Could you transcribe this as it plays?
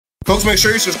Folks, make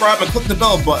sure you subscribe and click the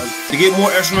bell button to get more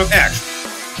SMF action.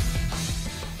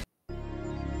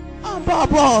 I'm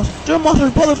Bob Ross, your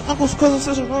monster's brother's uncle's cousin's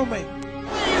sister's roommate.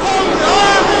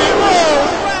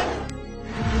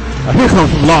 Here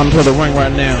comes some law into the ring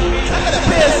right now. I gotta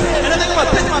piss, and I think I'm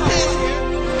gonna piss my pants.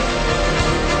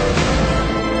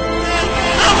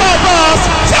 I'm Bob Ross,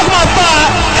 check my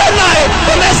fire, good night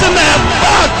from SMF.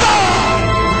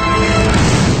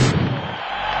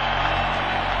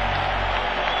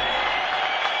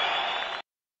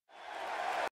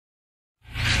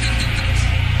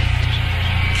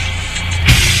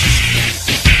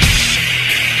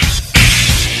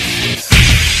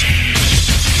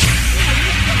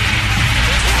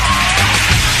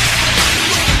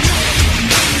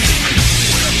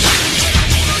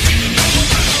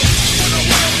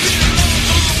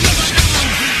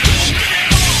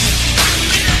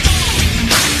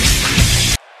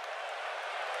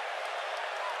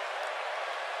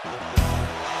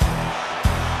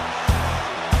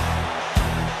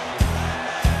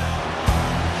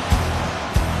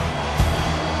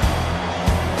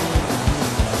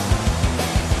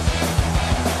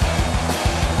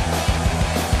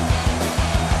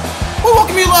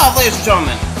 Welcome you live, ladies and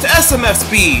gentlemen, to SMF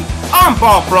Speed. I'm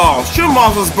Bob Ross, your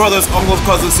mom's brother's uncle's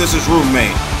cousin's sister's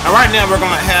roommate. And right now we're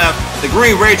gonna have the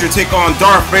Green Ranger take on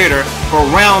Darth Vader for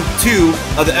round 2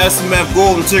 of the SMF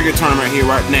Golden Ticket tournament here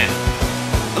right now.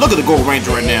 And look at the Gold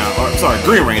Ranger right now, or sorry,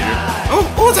 Green Ranger. Oh,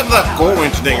 what was up with that Gold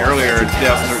Ranger thing earlier in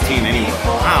 2013 anyway?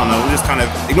 I don't know, we're just kind of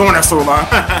ignoring that storyline.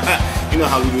 You know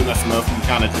how we do in SMF, we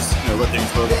kind of just, let things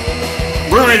go.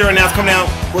 Green Ranger right now is coming out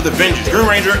with a vengeance. Green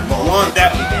Ranger won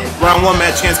that round 1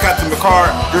 match against Captain Picard.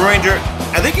 Green Ranger,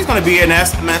 I think he's going to be in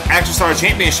SMF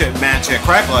Championship match at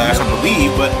Cracklash, I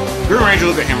believe. But Green Ranger,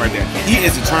 look at him right there. He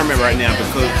is determined right now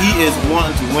because he is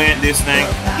wanting to win this thing.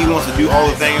 He wants to do all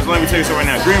the things. Let me tell you something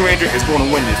right now. Green Ranger is going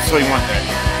to win this. I'll tell you one thing.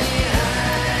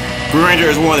 Green Ranger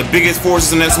is one of the biggest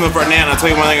forces in SMF right now, and I'll tell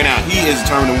you one thing right now. He is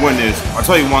determined to win this. I'll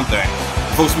tell you one thing.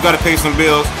 Folks, we got to pay some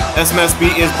bills. SMF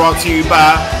Speed is brought to you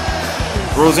by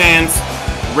Roseanne's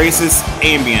racist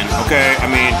Ambien, okay? I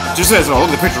mean, just says so. Look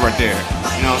at the picture right there.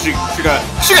 You know, she got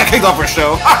kicked off her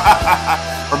show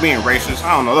for being racist.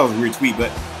 I don't know, that was a weird tweet,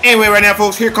 but anyway, right now,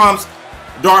 folks, here comes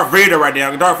Darth Vader right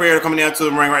now. Darth Vader coming down to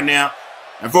the ring right now.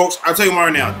 And folks, I'll tell you more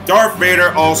right now. Darth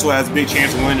Vader also has a big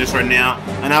chance to win this right now,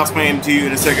 and I'll explain it to you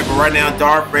in a second. But right now,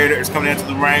 Darth Vader is coming down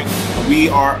to the ring. We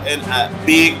are in a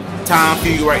big time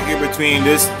feud right here between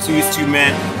these two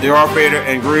men, Darth Vader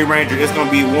and Green Ranger. It's going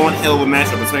to be one hell of a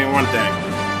matchup. I'll tell you one thing.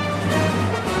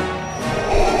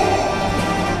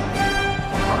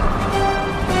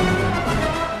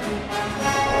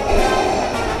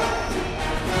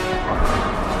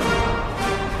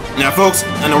 Now, folks,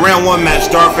 in the round 1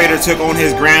 match, Darth Vader took on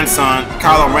his grandson,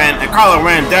 Kylo Ren, and Kylo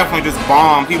Ren definitely just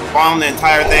bombed. He bombed the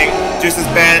entire thing, just as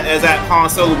bad as that Han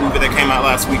Solo movie that came out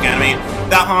last weekend. I mean,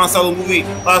 that Han Solo movie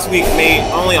last week made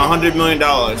only $100 million.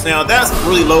 Now, that's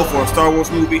really low for a Star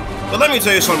Wars movie, but let me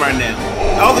tell you something right now.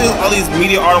 All these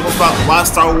media articles about why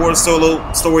Star Wars Solo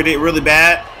story did really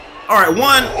bad. Alright,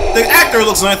 one, the actor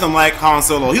looks nothing like Han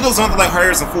Solo. He looks nothing like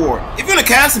Harrison Ford. If you're gonna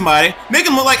cast somebody, make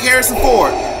him look like Harrison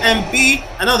Ford. And B,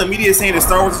 I know the media is saying it's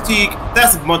Star Wars fatigue.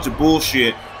 That's a bunch of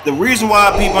bullshit. The reason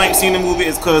why people ain't seen the movie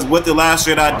is because what The Last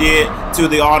Jedi did to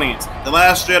the audience. The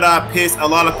Last Jedi pissed a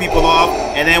lot of people off,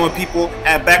 and then when people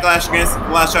had backlash against The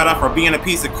Last Jedi for being a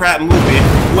piece of crap movie,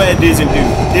 what did Disney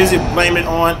do? Disney blame it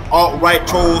on alt-right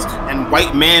trolls and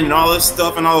white men and all this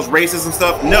stuff and all this racism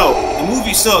stuff. No, the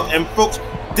movie sucked, and folks,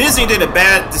 Disney did a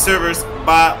bad disservice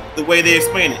by the way they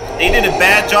explained it. They did a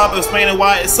bad job of explaining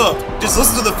why it sucked. Just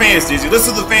listen to the fans, Disney.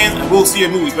 Listen to the fans and we'll see your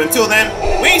movies. But until then,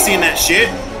 we ain't seen that shit.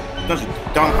 Bunch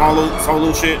of dumb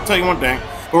Solo shit. I'll tell you one thing.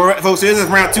 But folks, this is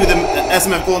round 2 of the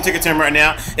SMF Golden Ticket tournament right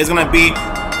now. It's going to be,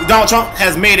 Donald Trump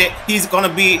has made it. He's going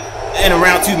to be in a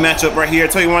round 2 matchup right here.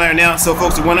 I'll tell you one right now. So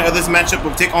folks, the winner of this matchup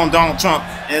will take on Donald Trump.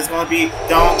 And it's going to be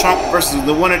Donald Trump versus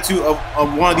the winner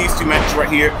of one of these 2 matches right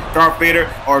here. Darth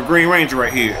Vader or Green Ranger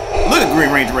right here. Look at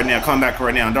Green Ranger right now, coming back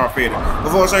right now, Darth Vader.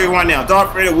 Before I show you right now,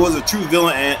 Darth Vader was a true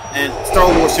villain in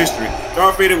Star Wars history.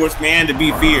 Darth Vader was a man to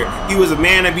be feared. He was a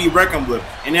man to be reckoned with.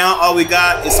 And now all we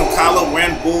got is some Kylo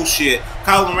Ren bullshit.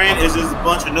 Kylo Ren is just a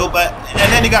bunch of nobody.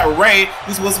 And then he got Rey,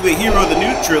 who's supposed to be a hero of the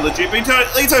new trilogy. But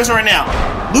let me tell you right now,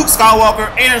 Luke Skywalker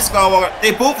and Skywalker,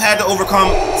 they both had to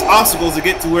overcome obstacles to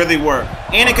get to where they were.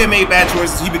 Anakin made bad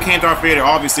choices. He became Darth Vader.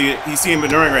 Obviously, he's seeing him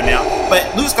enduring right now.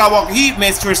 But Luke Skywalker, he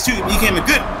made choice too. He became a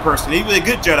good person. He was a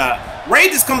good Jedi. Rey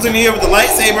just comes in here with the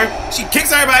lightsaber. She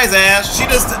kicks everybody's ass. She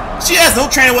has no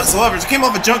training whatsoever. She came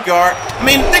off a junkyard. I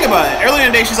mean, think about it. Earlier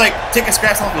in the day, she's like taking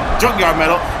scraps off a junkyard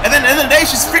metal, and then at the end of the day,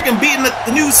 she's freaking beating the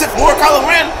new Sith Lord Kylo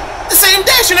Ren.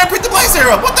 should have picked the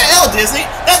lightsaber up. What the hell, Disney?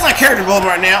 That's not character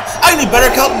development right now. I need better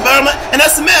character development and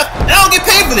SMF, and I don't get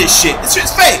paid for this shit. This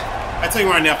shit's fake. I tell you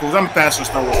right now, fools, I'm a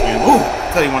passionate Star Wars fan. Ooh,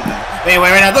 I'll tell you one thing.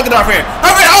 Anyway, right now, look at Darth Vader.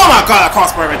 Darth Vader, oh my god, that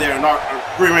crossbow right there, and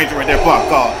Green Ranger right there, fuck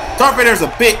god. Darth Vader is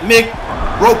a big,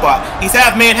 robot. He's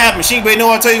half man, half machine, but you know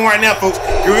what I'll tell you right now, folks?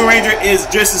 Green Ranger is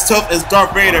just as tough as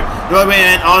Darth Vader. You know what I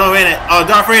mean? Oh, no, man.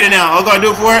 Darth Vader now. All I'm gonna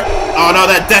do for it? Oh, no,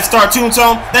 that Death Star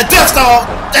tombstone. That Death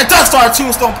Star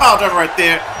tombstone pile driver right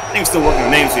there. I think I'm still working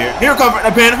on names here. Here comes a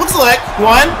pen. Hook select. 1,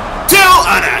 2,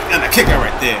 and a kicker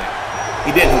right there. He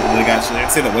didn't hook the leg, actually. I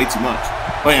said that way too much.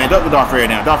 But yeah, Darth Vader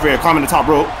now. Darth Vader climbing the top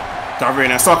rope. Darth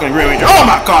Vader now sucking the Green Ranger. Oh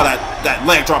my god, that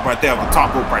leg drop right there on the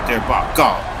top rope right there. My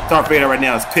god. Darth Vader right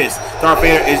now is pissed. Darth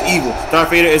Vader is evil. Darth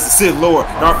Vader is the Sith Lord.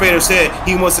 Darth Vader said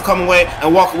he wants to come away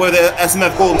and walk away with the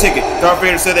SMF Golden Ticket. Darth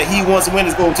Vader said that he wants to win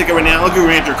this Golden Ticket right now. Look at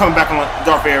Green Ranger coming back on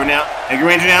Darth Vader now. And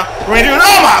Green Ranger now. Green Ranger,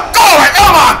 oh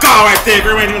my god right there.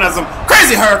 Green Ranger has some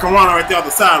crazy Hurricane Rana right there on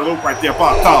the side of the loop right there.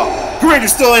 My god. Green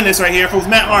Ranger's still in this right here, folks.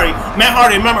 Matt Hardy. Matt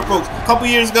Hardy, remember, folks, a couple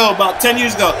years ago, about 10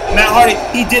 years ago, Matt Hardy,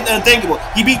 he did the unthinkable.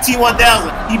 He beat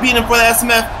T-1000. He beat him for the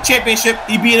SMF Championship.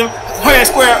 He beat him fair and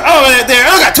square. Oh, right there.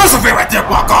 Look at twist of fate right there,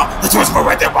 my god. The twist of fate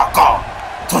right there, my god.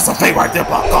 Twist of fate right there,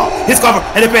 my god. His cover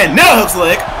and the pen now hooks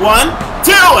leg. 1,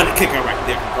 2, and the kicker right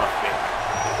there from Darth Vader.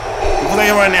 We'll tell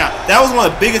you right now, that was one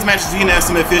of the biggest matches in the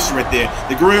SMF history right there.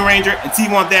 The Green Ranger and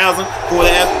T-1000 for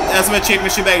the SMF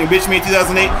Championship back in Bitchman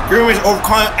 2008. Green Ranger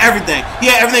overcome everything.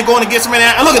 He had everything going against him right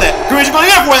now. And look at that. Green Ranger going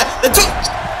in for it. The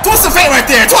twist of fate right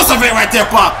there. Twist of fate right there,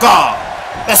 my god.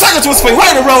 That second twist of fate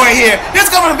right in a row right here.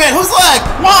 Here's coming to bend. Who's leg?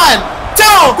 1,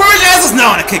 2. Green Ranger has us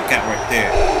now, and a kick out right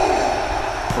there.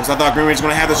 Folks, I thought Green Ranger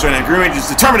was going to have this right now. Green Ranger is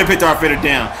determined to put Darth Vader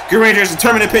down. Green Ranger is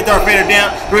determined to put Darth Vader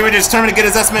down. Green Ranger is determined to get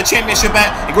his SMF Championship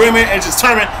back. And Green Ranger is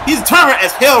determined, he's determined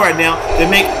as hell right now to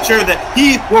make sure that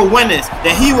he will win this.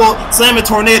 That he will slam a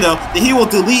tornado. That he will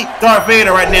delete Darth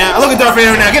Vader right now. Look at Darth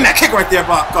Vader right now, getting that kick right there,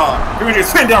 by God. Green Ranger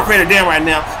is putting Darth Vader down right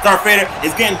now. Darth Vader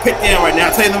is getting put down right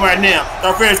now. I'll tell you them right now.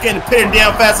 Darth Vader is getting pitted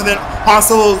down faster than Han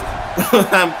Solo's.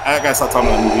 I gotta stop talking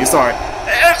about the movie. Sorry.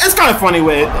 It's kind of funny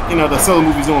with, you know, the Solo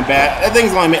movie's doing bad. That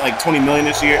thing's only made like 20 million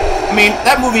this year. I mean,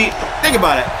 that movie, think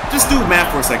about it. Just do math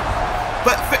for a second.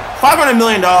 But $500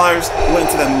 million went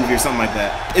into that movie or something like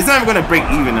that. It's not even going to break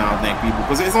even now, I think, people.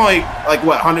 Because it's only, like,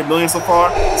 what, 100 million so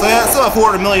far? So, yeah, still have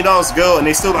 $400 million to go, and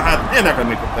they still don't have, they're not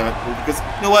going to make up that movie. Because,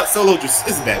 you know what, Solo just,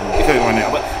 it's a bad movie. Because right now.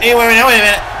 But anyway, wait a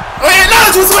minute. Wait, no,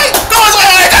 just wait. Go on,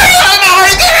 Matt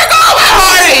Hardy. There you go, Matt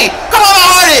Hardy. Come on, Matt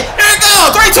Hardy. Here we go.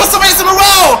 3 twists of face in a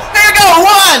row. There you go.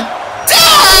 1,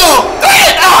 2,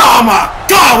 3. Oh, my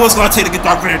God. What's it going to take to get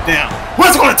Darth Vader down?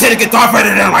 What's it going to take to get Darth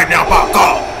Vader down right now? My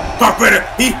God. Darth Vader,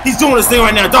 he's doing this thing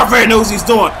right now. Darth Vader knows what he's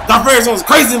doing. Darth Vader's doing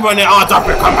crazy right now. Oh, Darth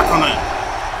Vader, come back on that.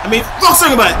 I mean, don't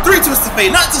think about it. 3 twists of fate,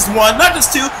 not just 1, not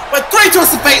just 2, but 3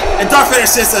 twists of fate, and Darth Vader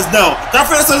says no. Darth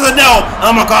Vader says no.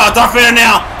 Oh my God, Darth Vader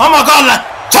now. Oh my God, that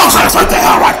chokeslam's right there,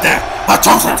 right there. That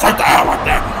chokeslam's right there, right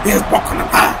there. He is walking the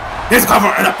line. He's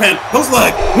covering in a pin. Who's leg?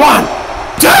 1,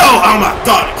 2. Oh my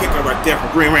God, the kicker right there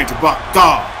for Green Ranger. But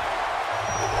God.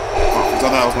 I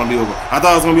thought it was going to be over. I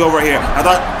thought it was going to be over here. I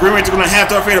thought Green Ranger was going to have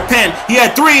Darth Vader pinned. He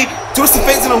had 3 twisted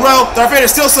fates in a row. Darth Vader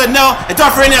still said no. And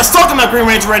Darth Vader now stalking that Green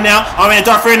Ranger right now. Oh man,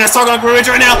 Darth Vader now stalking that Green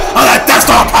Ranger right now. Oh, that Death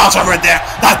Star pile driver right there.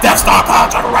 That Death Star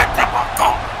pile driver right there. My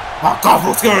God. My God,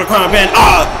 what's going to come in?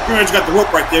 Ah, Green Ranger got the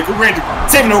rope right there. Green Ranger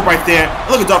saving the rope right there.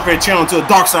 Look at Darth Vader channeling to the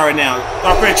dark side right now.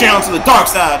 Darth Vader channeling to the dark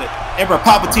side. Emperor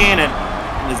Palpatine and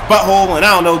his butthole and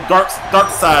I don't know, dark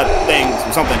side things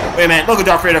or something. Wait a minute, look at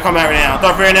Darth Vader come back right now.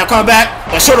 Darth Vader now coming back.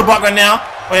 That shoulder block right now.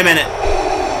 Wait a minute.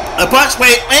 A punch.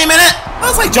 Wait a minute.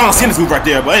 That's like John Cena's move right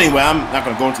there. But anyway, I'm not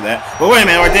gonna go into that. But wait a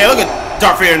minute, right there. Look at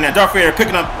Darth Vader now. Darth Vader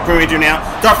picking up Green Ranger now.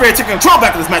 Darth Vader taking control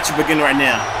back of this match beginning right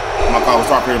now. Oh my God,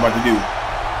 what's Darth Vader about to do?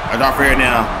 Darth Vader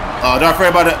now. Darth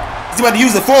Vader about to. He's about to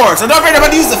use the Force. So Darth Vader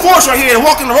about to use the Force right here and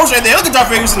walk in the ropes right there. Look at Darth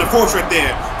Vader using the Force right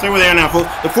there. So we're there now, folks.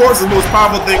 The Force is the most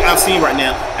powerful thing I've seen right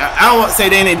now. I don't want to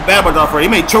say they ain't bad about Darth Vader.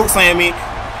 He may choke slam me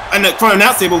in the front of the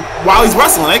announce table while he's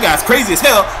wrestling. That guy's crazy as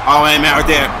hell. Oh, wait a minute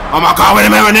right there. Oh my God, wait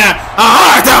a minute right now.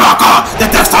 Oh, right there, my God. The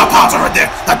Death Star pops right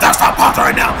there. The Death Star pops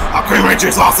right now. Green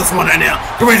Ranger's lost this one right now.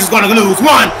 Green Ranger's going to lose.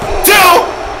 1, 2,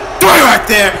 3 right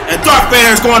there. And Darth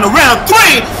Vader is going to round 3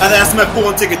 of the SMF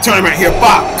Golden Ticket tournament here.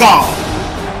 By God.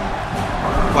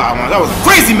 Wow, man, that was a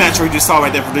crazy match we just saw right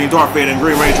there between Darth Vader and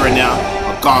Green Ranger right now.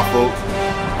 Oh God, folks.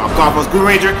 Oh God, folks. Green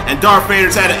Ranger and Darth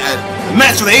Vader's had a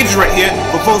match for the ages right here.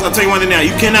 But folks, I'll tell you one thing now.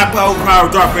 You cannot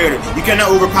overpower Darth Vader. You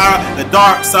cannot overpower the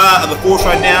dark side of the Force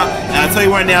right now. And I'll tell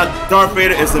you right now, Darth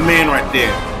Vader is the man right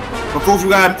there. But folks,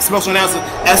 we got a special announcement.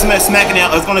 SMF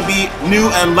SmackDown is going to be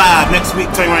new and live next week.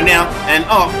 I'll tell you right now. And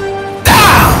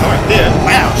right there.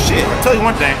 Wow. tell you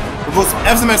one thing. Folks,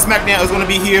 SMF SmackDown is going to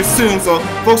be here soon, so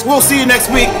folks, we'll see you next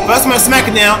week for SMF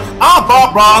SmackDown. I'm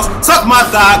Bob Ross. Suck my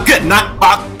thigh. Good night,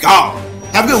 by God.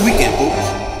 Have a good weekend,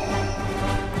 folks.